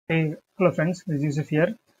Hey, hello friends, this is Yusuf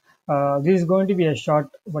here. This is going to be a short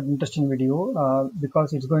but interesting video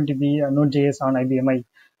because it's going to be a Node.js on IBM.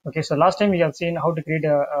 Okay, so last time we have seen how to create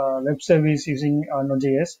a web service using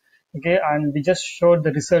Node.js. Okay, and we just showed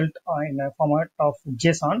the result in a format of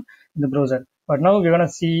JSON in the browser. But now we're gonna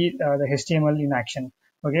see the HTML in action.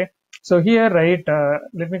 Okay, so here, right,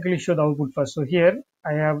 let me quickly show the output first. So here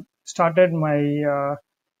I have started my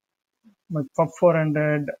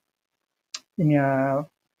pub400 in a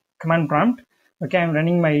command prompt. Okay, I'm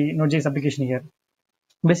running my Node.js application here.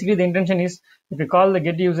 Basically, the intention is if I call the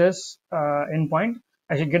get users endpoint,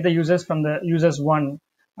 I should get the users from the users one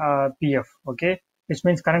PF. Okay, which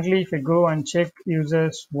means currently if I go and check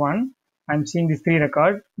users one, I'm seeing the 3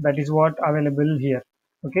 record. That is what available here.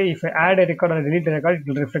 Okay, if I add a record or delete a record, it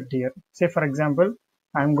will reflect here. Say for example,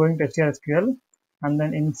 I'm going to SQL and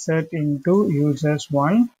then insert into users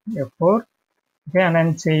one F4. Okay, and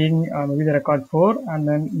I'm saying maybe the record 4 and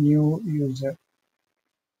then new user.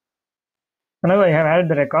 Whenever I have added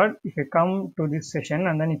the record, if I come to this session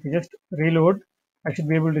and then if you just reload, I should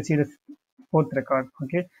be able to see the 4th record.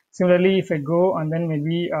 Okay. Similarly, if I go and then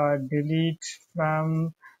maybe delete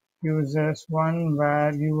from users 1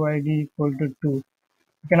 where UID equal to 2.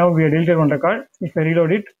 Okay, now we have deleted 1 record. If I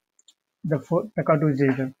reload it, the 4th record 2 is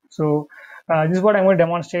deleted. So this is what I'm going to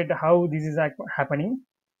demonstrate how this is happening.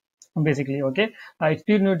 Basically, okay, it's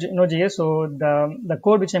pure Node.js. So the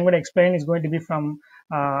code which I'm going to explain is going to be from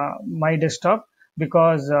my desktop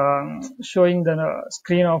because showing the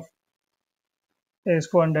screen of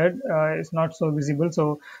AS400 is not so visible.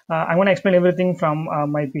 So I'm going to explain everything from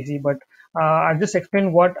my PC, but I'll just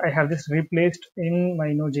explain what I have just replaced in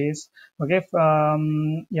my Node.js. Okay,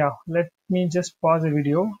 yeah, let me just pause the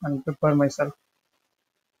video and prepare myself.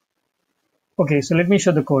 Okay, so let me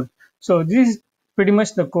show the code. So this is pretty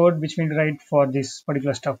much the code which we write for this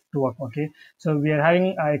particular stuff to work. Okay, so we are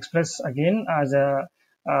having Express again as a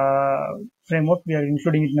framework. We are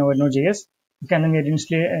including it in our Node.js. Okay, and then we are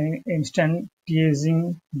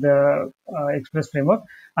instantiating the Express framework.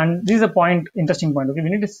 And this is a interesting point. Okay, we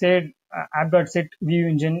need to say app.set view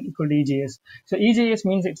engine equal to EJS. So EJS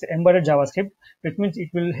means it's embedded JavaScript, which means it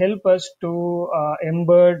will help us to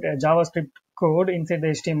embed JavaScript code inside the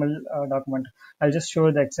HTML document. I'll just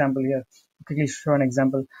show the example here. Quickly show an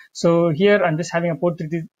example. So here I'm just having a port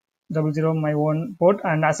 3300, my own port,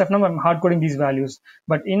 and as of now I'm hard coding these values.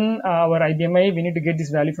 But in our IBM, we need to get this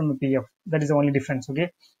value from a PF. That is the only difference.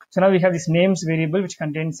 Okay. So now we have this names variable which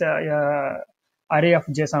contains array of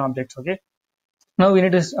JSON objects. Okay. Now we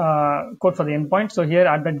need to code for the endpoint. So here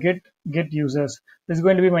at that get users. This is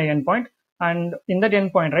going to be my endpoint, and in that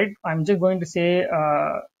endpoint, right, I'm just going to say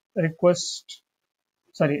request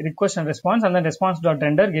and response, and then response dot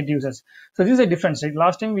render get users. So this is a difference, right?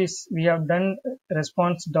 Last time we have done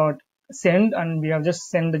response dot send and we have just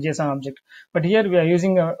send the JSON object, but here we are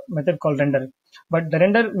using a method called render. But the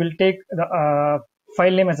render will take the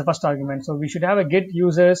file name as the first argument. So we should have a get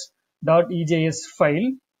users dot EJS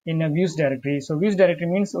file in a views directory. So views directory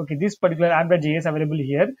means okay, this particular app.js available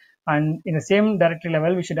here, and in the same directory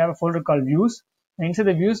level we should have a folder called views, and inside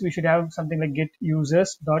the views we should have something like get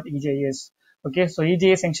users dot EJS. Okay, so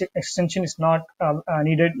EJS extension is not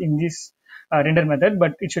needed in this render method,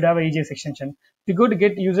 but it should have a EJS extension. If you go to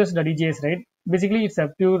get users.ejs, right, basically it's a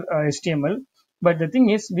pure HTML, but the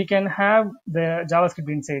thing is we can have the JavaScript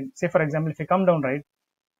inside. Say for example, if I come down, right,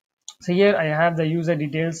 so here I have the user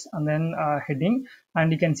details and then heading,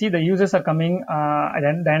 and you can see the users are coming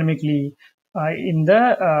dynamically in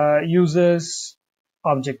the users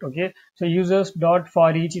object. Okay, so users dot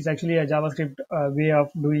for each is actually a JavaScript way of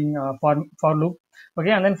doing for loop. Okay,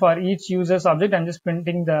 and then for each users object I'm just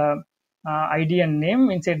printing the ID and name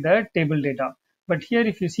inside the table data. But here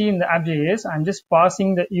if you see in the app.js, I'm just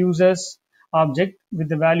passing the users object with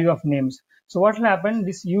the value of names. So what will happen,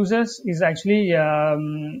 this users is actually a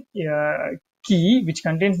key which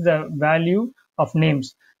contains the value of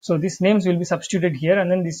names. So these names will be substituted here, and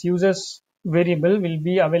then this users variable will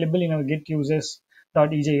be available in our get users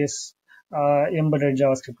 .ejs embedded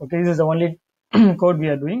JavaScript. Okay, this is the only code we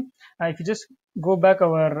are doing. If you just go back to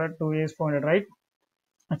AS400, right?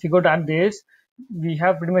 If you go to app.js, we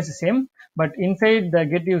have pretty much the same, but inside the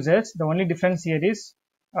get users, the only difference here is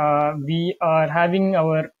we are having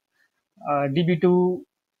our DB2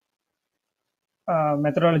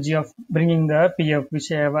 methodology of bringing the PF,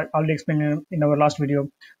 which I have already explained in our last video.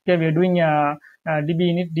 Here we are doing a DB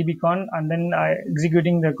init, DB_con, and then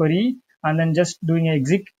executing the query, and then just doing an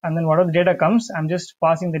exec, and then whatever the data comes, I'm just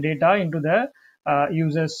passing the data into the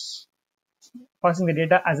passing the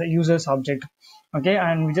data as a users object. Okay,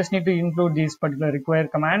 and we just need to include this particular require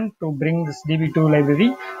command to bring this db2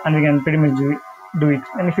 library, and we can pretty much do it.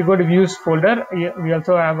 And if you go to views folder, we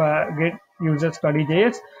also have a get user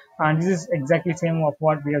study.js, and this is exactly same of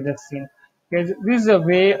what we have just seen. Okay, this is a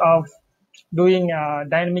way of doing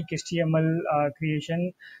dynamic HTML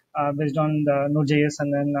creation based on the Node.js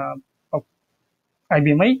and then of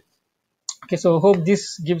IBM. Okay, so hope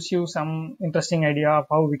this gives you some interesting idea of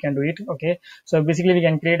how we can do it. Okay, so basically we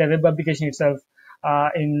can create a web application itself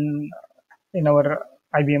in our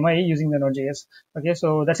IBM using the Node.js. Okay,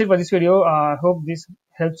 so that's it for this video. Hope this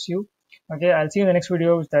helps you. Okay, I'll see you in the next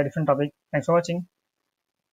video with a different topic. Thanks for watching.